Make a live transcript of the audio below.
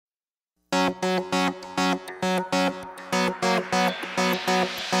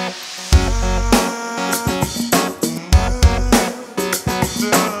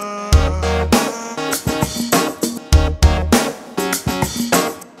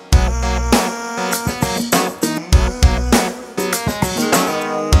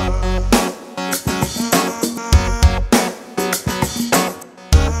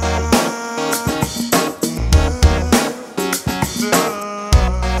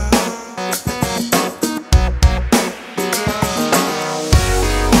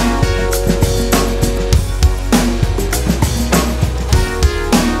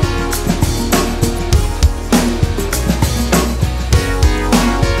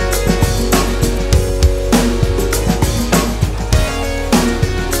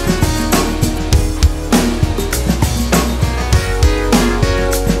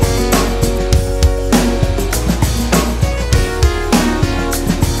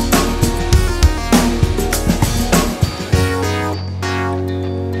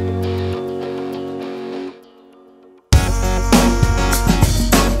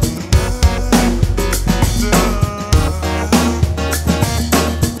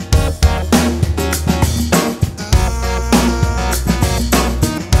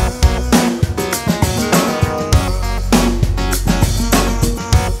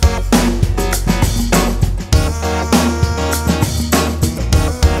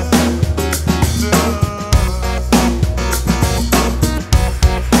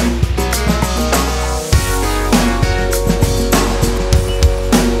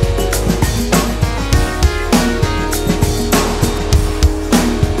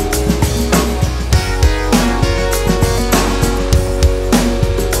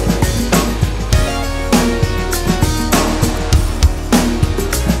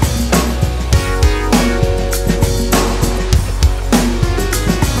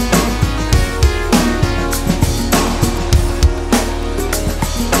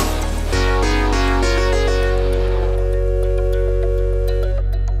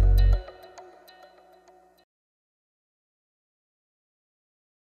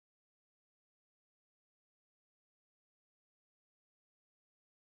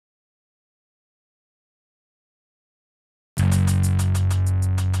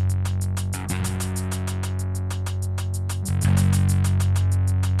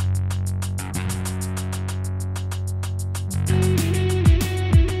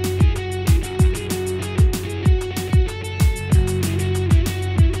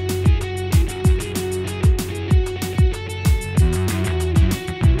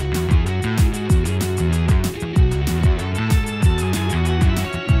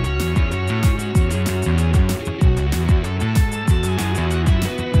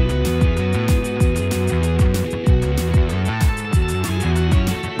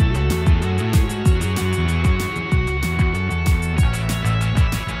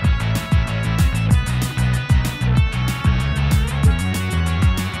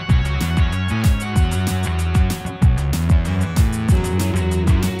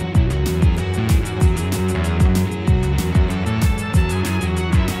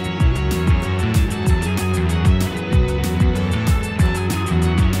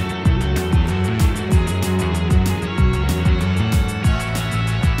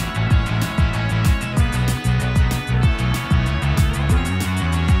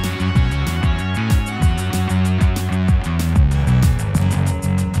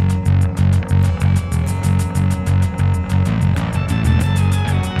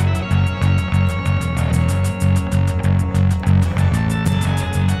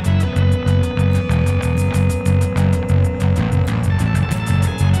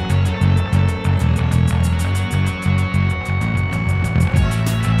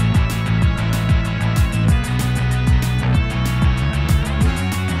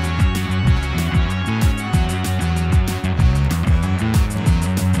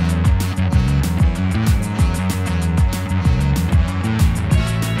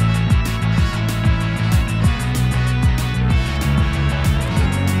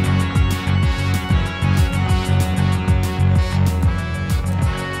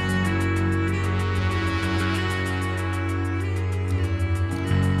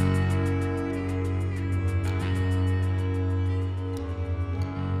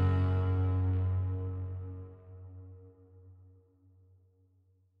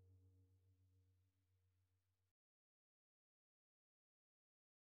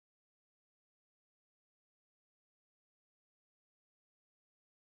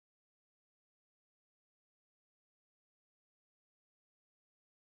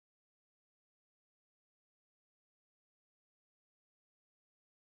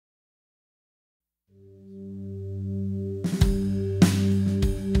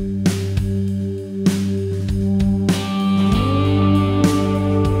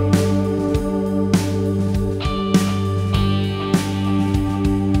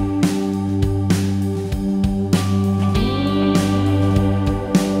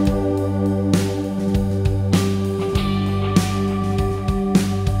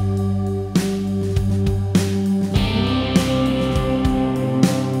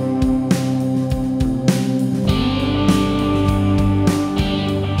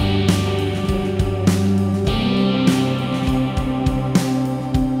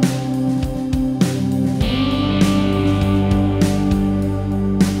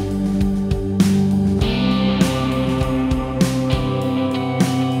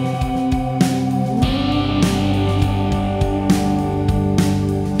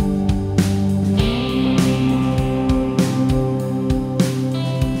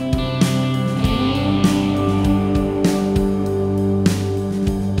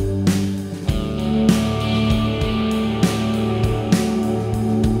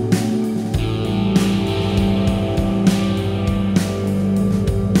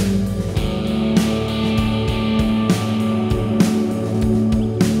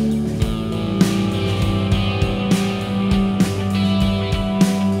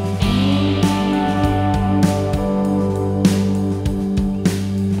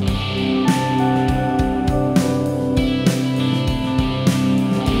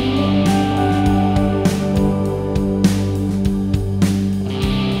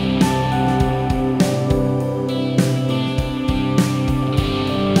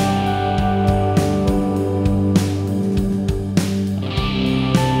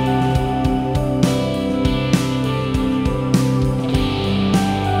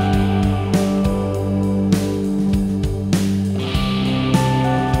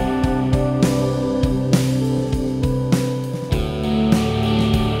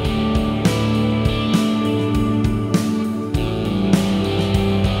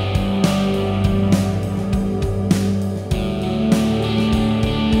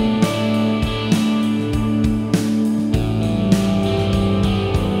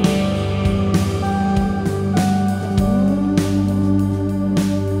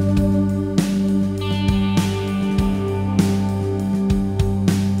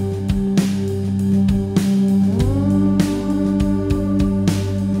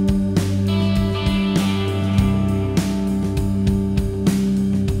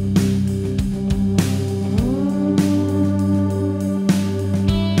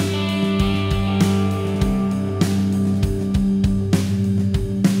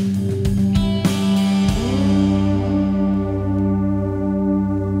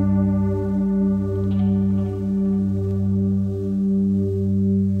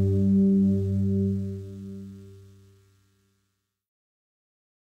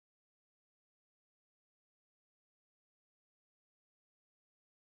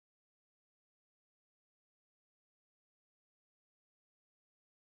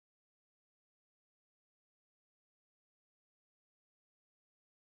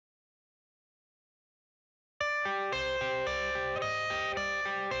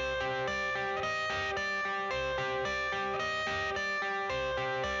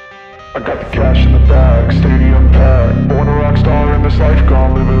I got the cash in the bag, stadium packed. Born a rock star in this life,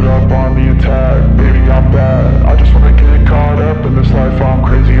 gon' live it up on the attack. Baby, I'm bad, I just wanna get caught up in this life. I'm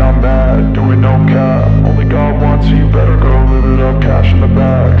crazy, I'm mad, doing no cap. Only God wants, so you better go live it up. Cash in the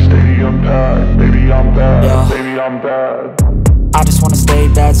bag, stadium packed. Baby, I'm bad, yeah. Baby, I'm bad. I just wanna stay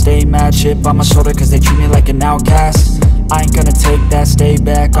bad, stay mad. Chip on my shoulder cause they treat me like an outcast. I ain't gonna take that, stay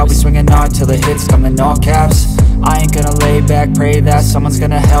back. I'll be swinging hard till the hits come in all caps. I ain't gonna lay back, pray that someone's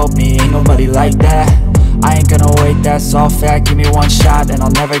gonna help me. Ain't nobody like that. I ain't gonna wait, that's all fact. Give me one shot and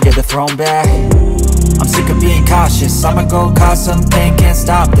I'll never get the throne back. I'm sick of being cautious, I'ma go cause something, can't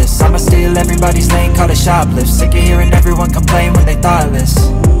stop this. I'ma steal everybody's lane, call it shoplift. Sick of hearing everyone complain when they thoughtless.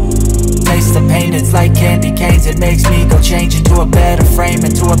 Taste the pain, it's like candy canes. It makes me go change into a better frame,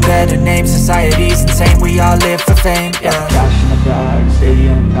 into a better name. Society's insane, we all live for fame, yeah. Cash in the bag,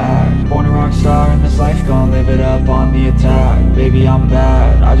 stadium packed. Born a rock star in this life, gon' live it up on the attack. Baby, I'm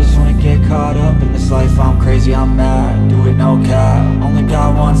bad, I just wanna get caught up in this life. I'm crazy, I'm mad, do it no cap. Only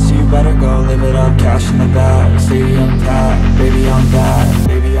God wants, so you better go live it up. Cash in the bag, stadium packed. Baby, I'm bad,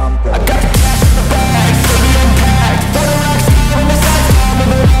 baby, I'm bad. I got the cash in the bag, stadium packed. Born a rock star in this life, gon'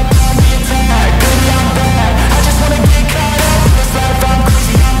 live it up. Baby, I'm bad, I just wanna get caught up in this life. I'm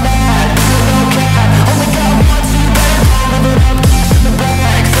crazy, I'm mad, do it no cap. Only God wants, so you better go live it up. Cash in the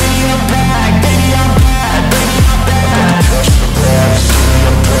bag, stadium packed. Baby, I'm bad, baby, I'm bad. Cash in the bag,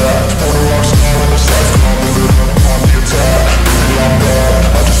 stadium packed. Born a rock star in this life, gon' live it up on the attack. Baby, I'm bad,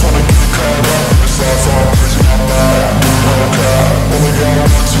 I just wanna get caught up in this life. I'm crazy, I'm mad, do it no cap. Only God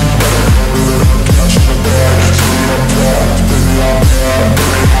wants, so you better go live it up. Cash in the bag, stadium packed. Baby, I'm bad, baby, I'm bad.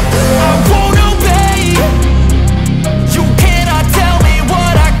 I won't obey. You cannot tell me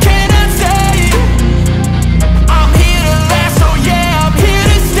what I cannot say. I'm here to last, so yeah, I'm here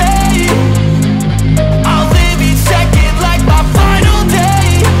to stay. I'll live each second like my final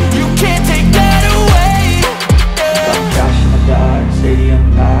day. You can't take that away, yeah. Cash in the bag, stadium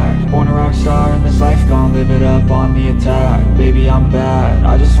packed. Born a rock star in this life, gon' live it up on the attack. Baby, I'm bad,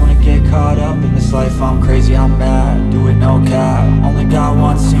 I just wanna get caught up in this life. I'm crazy, I'm mad, do it no cap. Only God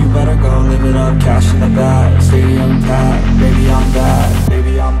wants, so you better go live it up. Cash in the bag, stadium packed.